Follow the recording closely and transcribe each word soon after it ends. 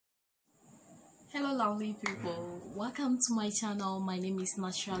Hello lovely people, welcome to my channel. My name is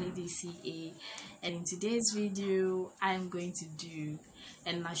Naturally DCA, and in today's video I am going to do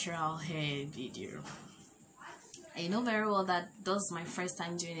a natural hair video. I know very well that this is my first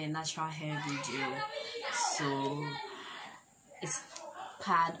time doing a natural hair video, so it's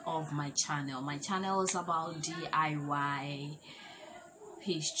part of my channel. My channel is about DIY,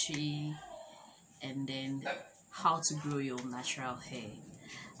 history, and then how to grow your natural hair.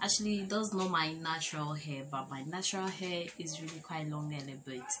 Actually, it does not my natural hair, but my natural hair is really quite long and a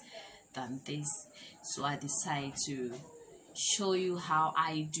bit than this, so I decided to show you how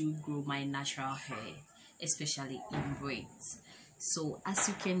I do grow my natural hair, especially in braids. So as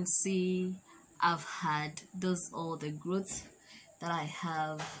you can see, I've had all the growth that I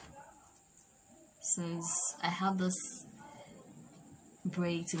have since I have this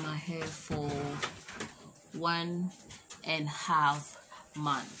braids in my hair for 1.5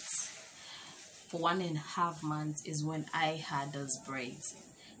 months. For 1.5 months is when I had those braids.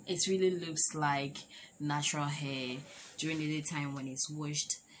 It really looks like natural hair. During the daytime when it's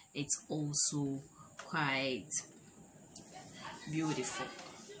washed, it's also quite beautiful.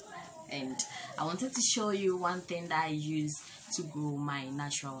 And I wanted to show you one thing that I use to grow my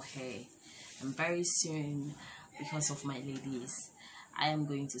natural hair, and very soon, because of my ladies, I am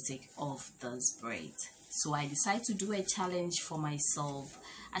going to take off those braids. So I decided to do a challenge for myself.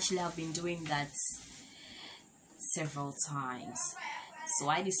 Actually, I've been doing that several times. So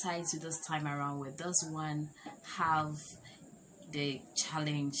I decided to this time around with this one have the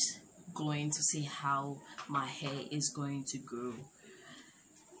challenge going to see how my hair is going to grow.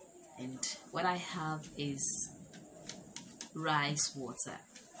 And what I have is rice water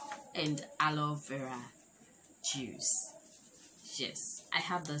and aloe vera juice. Yes, I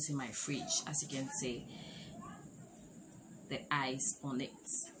have this in my fridge, as you can see the ice on it.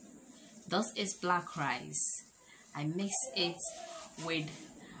 This is black rice. I mix it with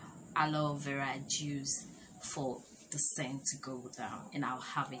aloe vera juice for the scent to go down, and I'll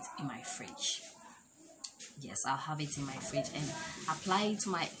have it in my fridge. Yes, I'll have it in my fridge and apply it to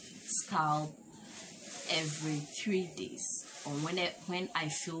my scalp every 3 days, or when I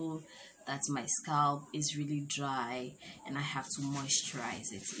feel that my scalp is really dry and I have to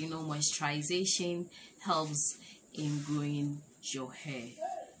moisturize it. You know, moisturization helps in growing your hair.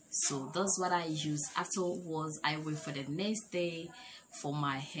 So that's what I use. Afterwards, I wait for the next day for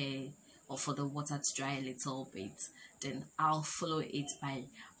my hair or for the water to dry a little bit. Then I'll follow it by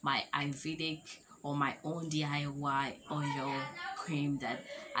my Ayurvedic or my own DIY oil cream that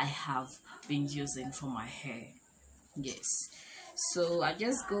I have been using for my hair. Yes. So I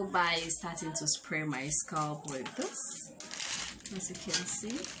just go by starting to spray my scalp with this. As you can see,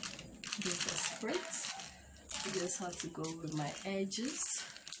 this is the spritz. You just have to go with my edges.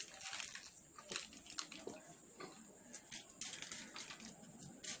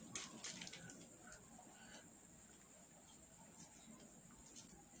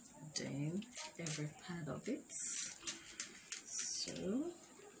 Then every part of it. So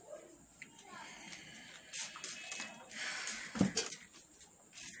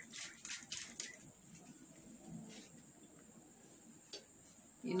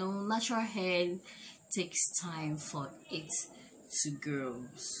you know, natural hair takes time for it to grow.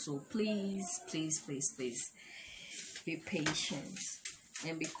 So please be patient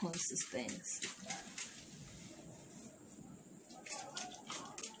and be consistent.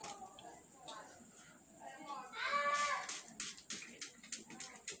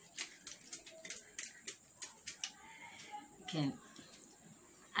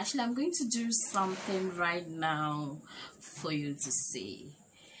 Actually, I'm going to do something right now for you to see.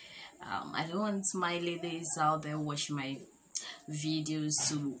 I don't want my ladies out there watching my videos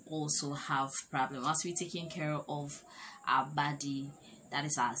to also have problems as we're taking care of our body, that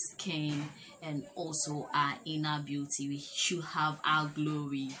is our skin, and also our inner beauty. We should have our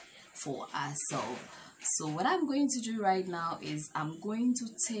glory for ourselves. So what I'm going to do right now is I'm going to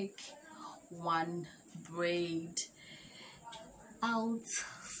take one braid out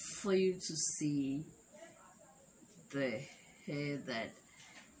for you to see the hair that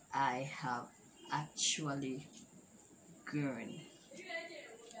I have actually grown.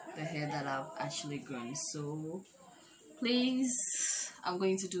 The hair that I've actually grown. So please, I'm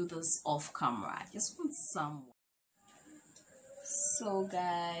going to do this off camera. I just want some. So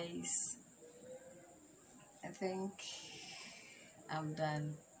guys, I think I'm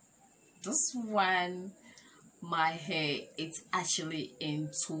done. This one, my hair, it's actually in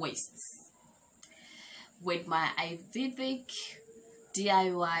twists. With my Ayurvedic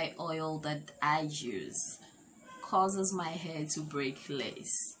DIY oil that I use, causes my hair to break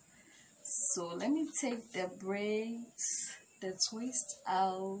lace. So let me take the braids, the twist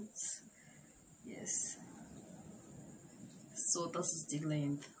out. Yes. So this is the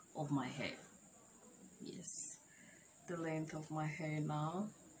length of my hair. Yes, the length of my hair now.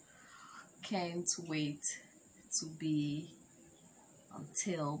 Can't wait to be on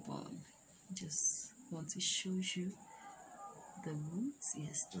tailbone. Just want to show you the roots.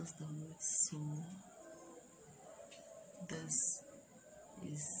 Yes, that's the roots. So this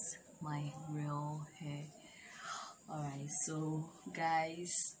is my real hair. Alright, so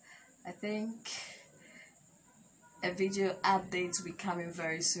guys, I think a video update will be coming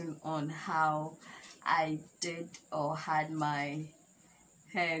very soon on how I did or had my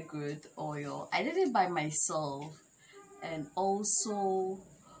hair growth oil. I did it by myself, and also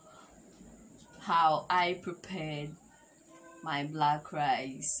how I prepared my black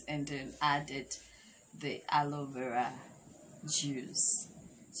rice and then added the aloe vera juice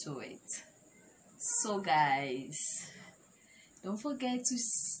to it. So guys, don't forget to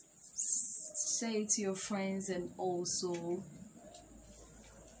say it to your friends, and also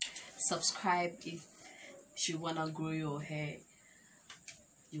subscribe if you wanna grow your hair,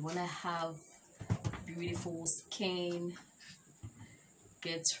 you wanna have beautiful skin,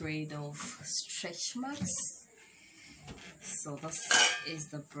 get rid of stretch marks. So this is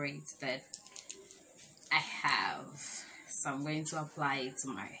the braids that I have, so I'm going to apply it to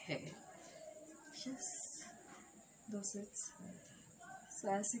my hair. Yes, that's it.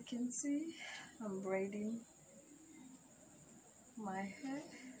 So as you can see, I'm braiding my hair.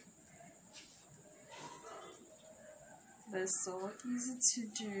 That's so easy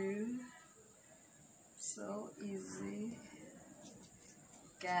to do, so easy.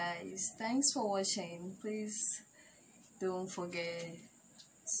 Guys, thanks for watching. Please don't forget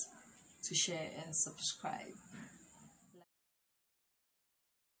to share and subscribe.